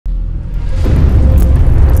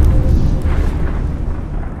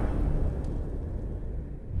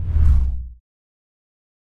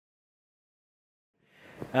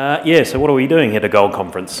Yeah, so what are we doing at a gold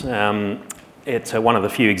conference? It's one of the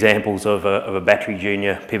few examples of a battery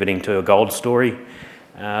junior pivoting to a gold story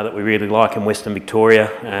that we really like in Western Victoria.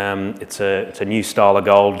 It's a new style of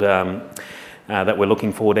gold that we're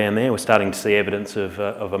looking for down there. We're starting to see evidence of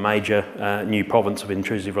a major new province of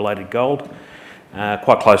intrusive-related gold,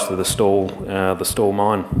 quite close to the Stawell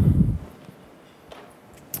mine.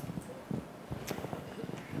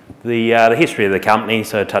 The history of the company,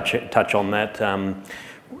 so touch on that.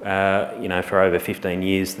 For over 15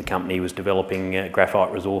 years, the company was developing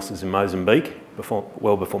graphite resources in Mozambique,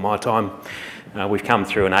 well before my time. We've come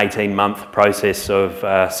through an 18-month process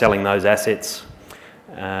of selling those assets,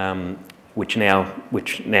 which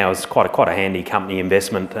now is quite a handy company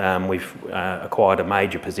investment. We've acquired a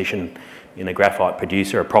major position in a graphite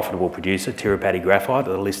producer, a profitable producer, Tirupati Graphite,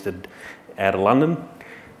 that are listed out of London.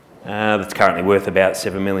 That's currently worth about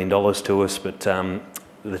 $7 million to us, but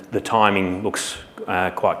the timing looks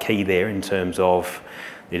quite key there in terms of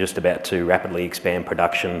they're just about to rapidly expand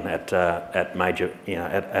production at major,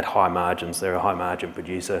 at high margins. They're a high margin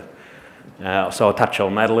producer. So I'll touch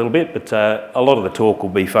on that a little bit, but a lot of the talk will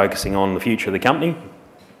be focusing on the future of the company.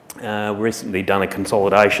 We've recently done a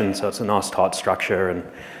consolidation, so it's a nice tight structure, and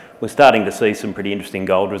we're starting to see some pretty interesting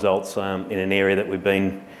gold results in an area that we've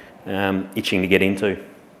been itching to get into.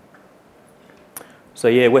 So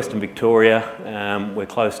yeah, Western Victoria, we're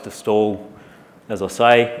close to Stawell, as I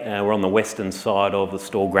say. We're on the western side of the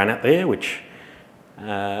Stawell granite there, which,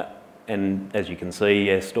 and as you can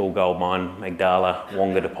see, Stawell Gold Mine, Magdala,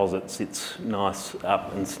 Wonga deposit sits nice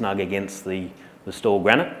up and snug against the Stawell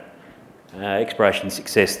granite. Exploration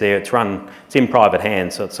success there. It's in private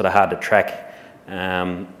hands, so it's sort of hard to track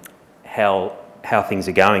how things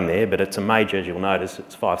are going there, but it's a major, as you'll notice,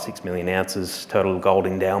 it's 5-6 million ounces total gold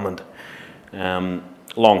endowment.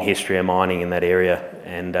 Long history of mining in that area,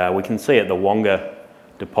 and we can see at the Wonga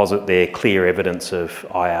deposit there clear evidence of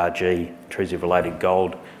IRG, intrusive-related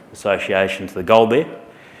gold, association to the gold there.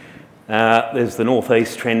 There's the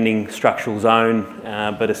northeast trending structural zone,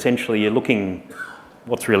 but essentially you're looking,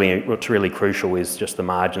 what's really crucial is just the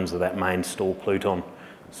margins of that main Stawell pluton.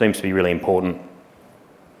 Seems to be really important.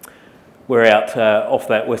 We're out off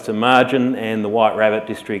that western margin and the White Rabbit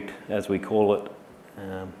district, as we call it.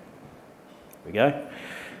 There we go.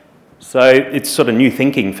 So it's sort of new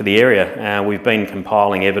thinking for the area. We've been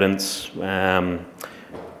compiling evidence. We've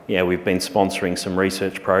been sponsoring some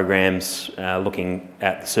research programs looking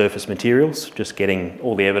at the surface materials, just getting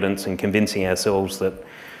all the evidence and convincing ourselves that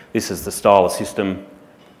this is the style of system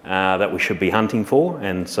that we should be hunting for,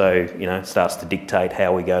 and so it starts to dictate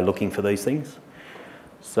how we go looking for these things.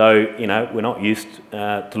 So we're not used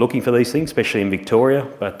to looking for these things, especially in Victoria,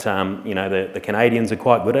 but the Canadians are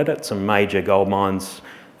quite good at it. Some major gold mines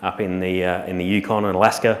up in the Yukon and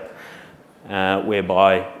Alaska,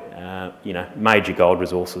 whereby major gold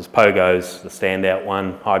resources. Pogo's the standout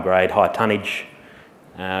one, high grade, high tonnage.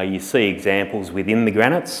 You see examples within the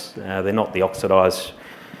granites. They're not the oxidised,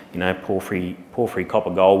 porphyry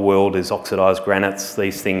copper gold world is oxidised granites.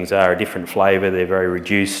 These things are a different flavour. They're very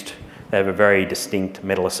reduced. They have a very distinct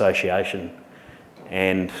metal association,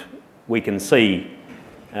 and we can see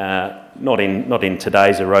not in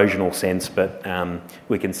today's erosional sense, but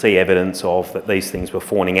we can see evidence of that these things were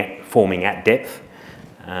forming at depth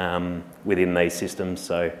within these systems.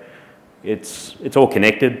 So it's all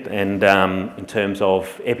connected, and in terms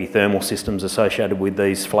of epithermal systems associated with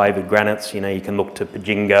these flavoured granites, you can look to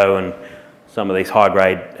Pajingo and some of these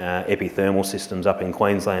high-grade epithermal systems up in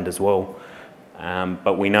Queensland as well.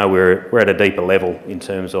 But we know we're at a deeper level in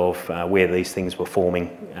terms of where these things were forming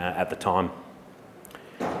at the time.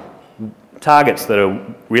 Targets that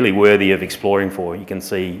are really worthy of exploring for. You can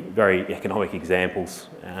see very economic examples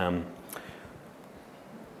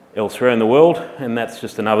elsewhere in the world, and that's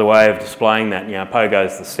just another way of displaying that.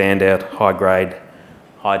 Pogo's the standout, high grade,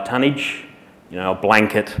 high tonnage, a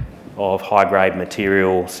blanket of high grade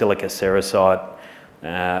material, silica cerussite,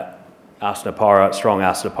 arsenopyrite, strong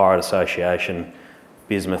arsenopyrite association,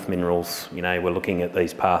 bismuth minerals. We're looking at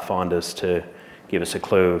these pathfinders to give us a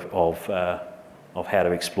clue of how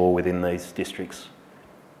to explore within these districts.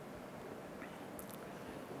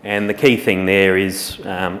 And the key thing there is,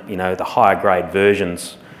 the higher grade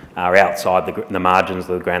versions are outside the margins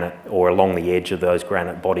of the granite or along the edge of those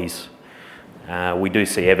granite bodies. We do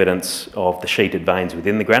see evidence of the sheeted veins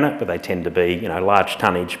within the granite, but they tend to be, large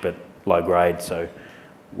tonnage but low grade. So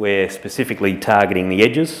we're specifically targeting the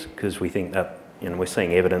edges because we think that, we're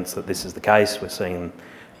seeing evidence that this is the case. We're seeing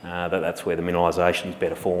that that's where the mineralisation is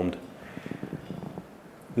better formed.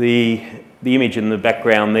 The image in the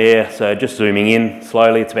background there, so just zooming in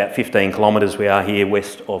slowly, it's about 15 kilometres we are here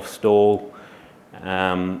west of Stawell.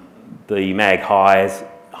 The mag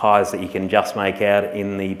highs that you can just make out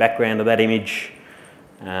in the background of that image,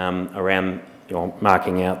 around,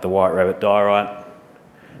 marking out the white rabbit diorite,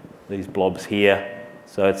 these blobs here.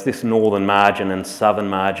 So it's this northern margin and southern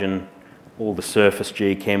margin, all the surface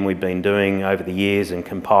geochem we've been doing over the years and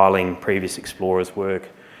compiling previous explorers' work,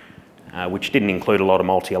 which didn't include a lot of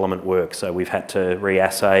multi-element work. So we've had to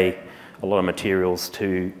re-assay a lot of materials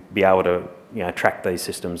to be able to track these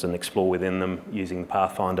systems and explore within them using the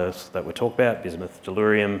pathfinders that we talked about, bismuth,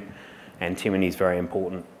 tellurium, antimony is very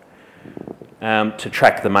important, to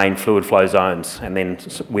track the main fluid flow zones, and then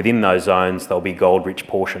within those zones there'll be gold-rich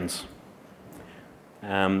portions.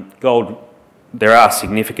 There are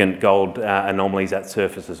significant gold anomalies at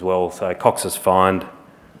surface as well, so Cox's find,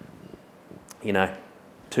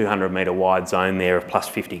 200 metre wide zone there of plus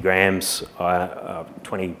 50 grams,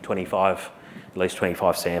 25, at least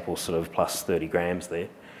 25 samples, sort of plus 30 grams there.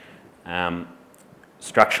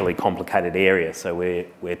 Structurally complicated area, so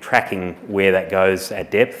we're tracking where that goes at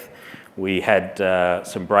depth. We had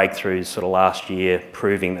some breakthroughs sort of last year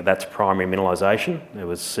proving that that's primary mineralisation. There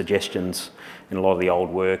was suggestions in a lot of the old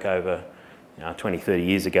work over 20, 30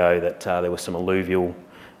 years ago that there was some alluvial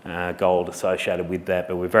gold associated with that,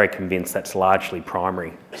 but we're very convinced that's largely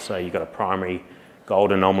primary. So you've got a primary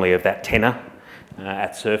gold anomaly of that tenor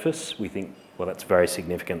at surface. We think, well, that's very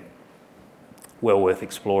significant. Well worth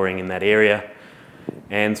exploring in that area.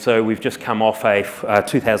 And so we've just come off a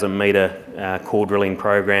 2,000 metre core drilling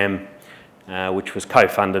program, which was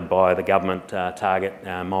co-funded by the government target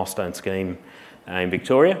milestone scheme in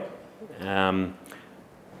Victoria.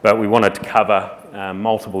 But we wanted to cover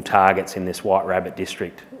multiple targets in this White Rabbit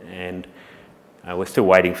district, and we're still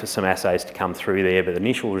waiting for some assays to come through there, but the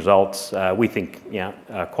initial results we think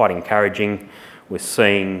are quite encouraging. We're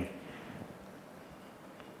seeing,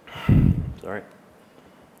 sorry,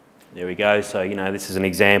 there we go. So this is an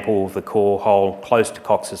example of the core hole close to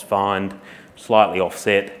Cox's find, slightly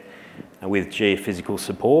offset with geophysical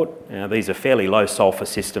support. These are fairly low sulphur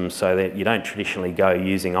systems, so that you don't traditionally go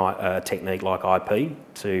using a technique like IP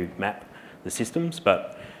to map the systems,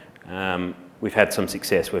 but we've had some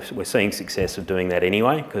success. We're seeing success of doing that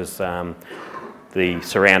anyway, because the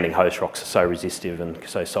surrounding host rocks are so resistive and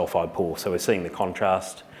so sulphide poor, so we're seeing the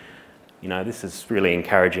contrast. This is really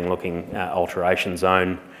encouraging looking alteration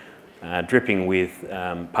zone, dripping with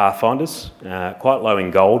pathfinders, quite low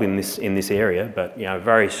in gold in this area, but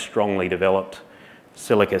very strongly developed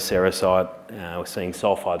silica sericite. We're seeing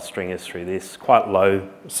sulphide stringers through this, quite low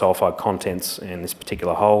sulphide contents in this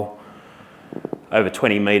particular hole, over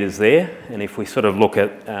 20 metres there. And if we sort of look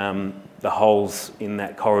at the holes in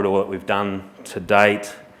that corridor that we've done to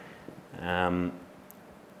date,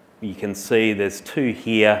 you can see there's two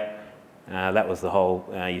here. That was the hole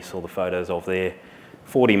you saw the photos of there.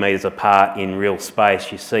 40 metres apart in real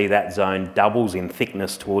space, you see that zone doubles in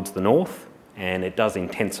thickness towards the north, and it does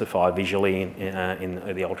intensify visually in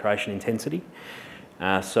the alteration intensity.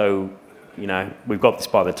 So, we've got this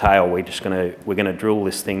by the tail. We're going to drill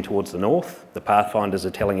this thing towards the north. The pathfinders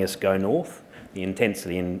are telling us go north. The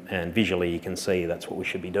intensity and visually you can see that's what we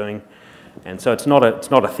should be doing. And so it's not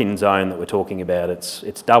a thin zone that we're talking about.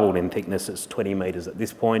 It's doubled in thickness. It's 20 metres at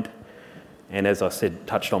this point. And as I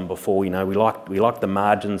touched on before, we like the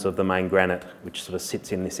margins of the main granite, which sort of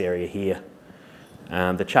sits in this area here.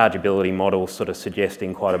 The chargeability model sort of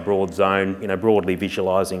suggesting quite a broad zone, broadly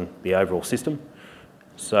visualising the overall system.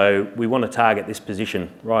 So we want to target this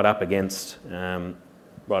position right up against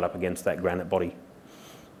that granite body.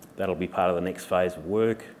 That'll be part of the next phase of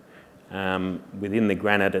work. Within the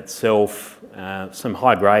granite itself, some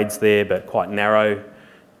high grades there, but quite narrow.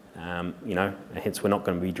 Hence we're not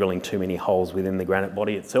going to be drilling too many holes within the granite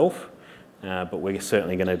body itself, but we're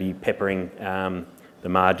certainly going to be peppering the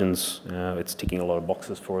margins. It's ticking a lot of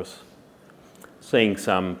boxes for us. Seeing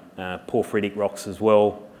some porphyritic rocks as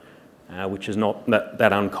well, which is not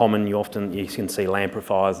that uncommon. You can see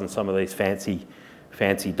lamprifiers and some of these fancy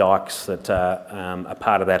dikes that are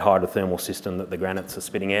part of that hydrothermal system that the granites are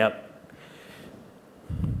spitting out.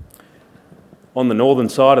 On the northern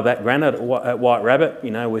side of that granite at White Rabbit,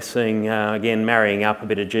 we're seeing, again, marrying up a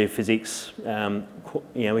bit of geophysics.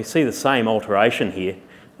 We see the same alteration here.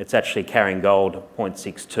 It's actually carrying gold at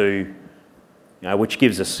 0.62, which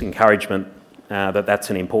gives us encouragement that that's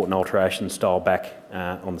an important alteration style back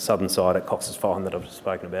on the southern side at Cox's Find that I've just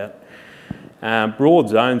spoken about. Broad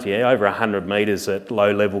zones, over 100 metres at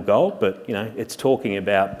low level gold, but it's talking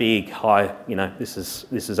about big, high, this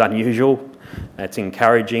is unusual. It's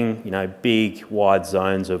encouraging, big, wide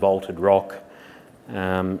zones of altered rock,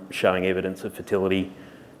 showing evidence of fertility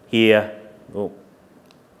here. Oh,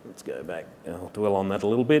 let's go back. I'll dwell on that a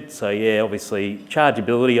little bit. So yeah, obviously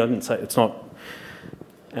chargeability, I didn't say it's not,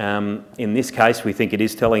 in this case, we think it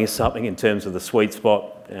is telling us something in terms of the sweet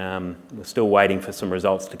spot. We're still waiting for some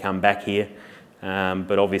results to come back here.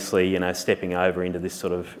 But obviously, you know, stepping over into this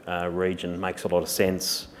sort of region makes a lot of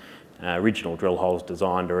sense. Original drill holes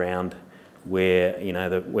designed around where, you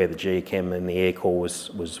know, where the geochem and the air core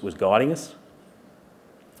was guiding us.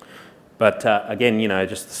 But again, you know,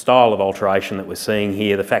 just the style of alteration that we're seeing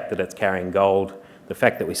here, the fact that it's carrying gold, the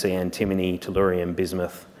fact that we see antimony, tellurium,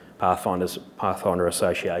 bismuth, Pathfinder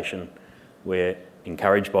association, we're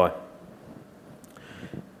encouraged by.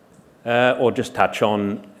 Or just touch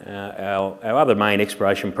on our other main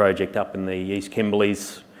exploration project up in the East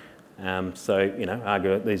Kimberleys. So, you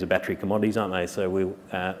know, these are battery commodities, aren't they? So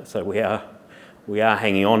we are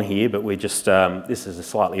hanging on here, but we're just, this is a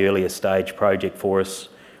slightly earlier stage project for us.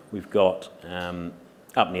 We've got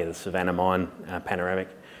up near the Savannah mine, panoramic.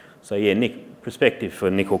 So yeah, prospective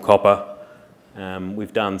for nickel copper.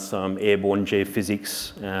 We've done some airborne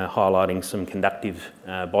geophysics, highlighting some conductive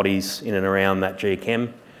bodies in and around that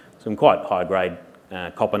geochem. Some quite high grade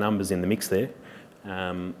copper numbers in the mix there.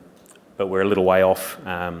 But we're a little way off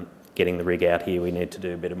getting the rig out here. We need to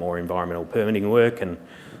do a bit of more environmental permitting work, and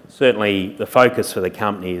certainly the focus for the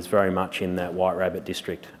company is very much in that White Rabbit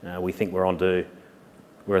district. We think we're onto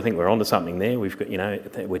something there. We've got, you know,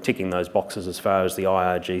 we're ticking those boxes as far as the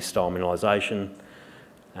IRG style mineralisation.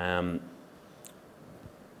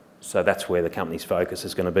 So that's where the company's focus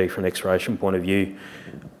is going to be from an exploration point of view.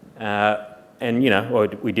 And, you know,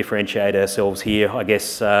 we differentiate ourselves here, I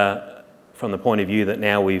guess, from the point of view that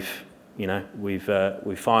now we've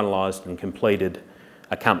finalised and completed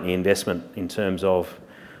a company investment in terms of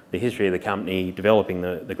the history of the company, developing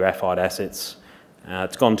the graphite assets.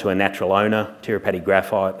 It's gone to a natural owner. Tirupati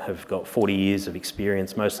Graphite have got 40 years of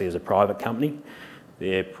experience, mostly as a private company.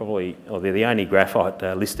 They're the only graphite,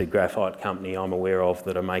 listed graphite company I'm aware of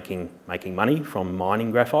that are making money from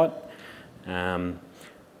mining graphite.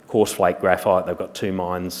 Coarse flake graphite, they've got 2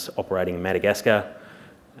 mines operating in Madagascar.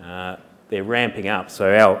 They're ramping up,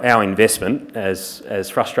 so our investment, as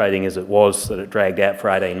frustrating as it was that it dragged out for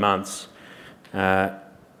 18 months,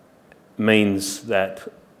 means that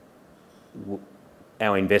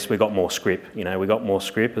we got more scrip. You know, we got more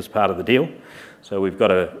scrip as part of the deal, so we've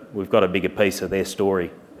got a bigger piece of their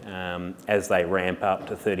story as they ramp up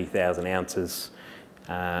to 30,000 ounces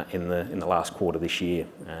in the last quarter this year,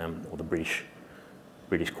 or the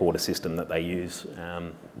British quarter system that they use.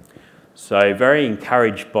 So very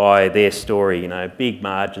encouraged by their story. You know, big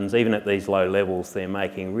margins, even at these low levels, they're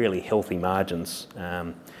making really healthy margins.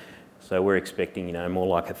 So we're expecting, you know, more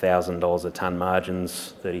like $1,000 a tonne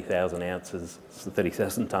margins, 30,000 ounces,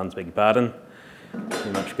 30,000 tonnes, beg your pardon,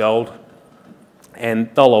 too much gold.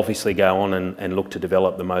 And they'll obviously go on and look to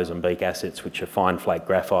develop the Mozambique assets, which are fine flake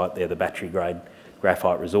graphite. They're the battery grade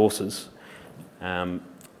graphite resources. But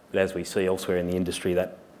as we see elsewhere in the industry,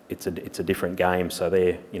 that it's a different game. So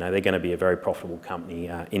they're going to be a very profitable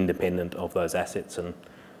company, independent of those assets. And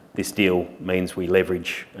this deal means we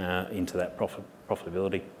leverage into that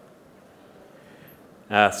profitability.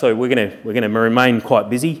 So we're going to remain quite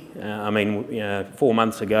busy. I mean, 4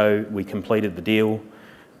 months ago we completed the deal.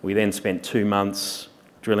 We then spent 2 months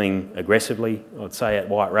drilling aggressively, I'd say, at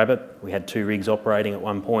White Rabbit. We had 2 rigs operating at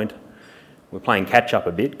one point. We're playing catch up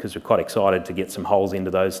a bit because we're quite excited to get some holes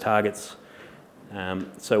into those targets.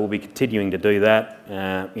 So we'll be continuing to do that.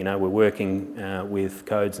 You know, we're working with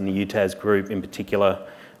Codes and the UTAS group in particular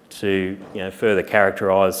to, you know, further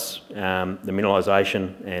characterise the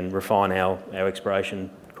mineralisation and refine our exploration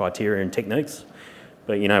criteria and techniques.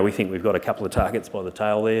 But, you know, we think we've got a couple of targets by the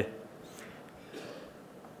tail there.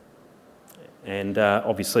 And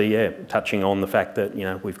obviously, yeah, touching on the fact that, you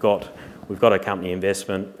know, we've got a company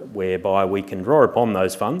investment whereby we can draw upon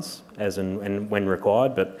those funds as and when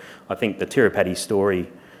required. But I think the Tirupati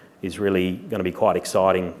story is really going to be quite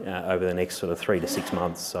exciting over the next sort of 3 to 6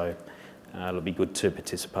 months. So it'll be good to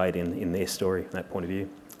participate in their story from that point of view.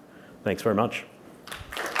 Thanks very much.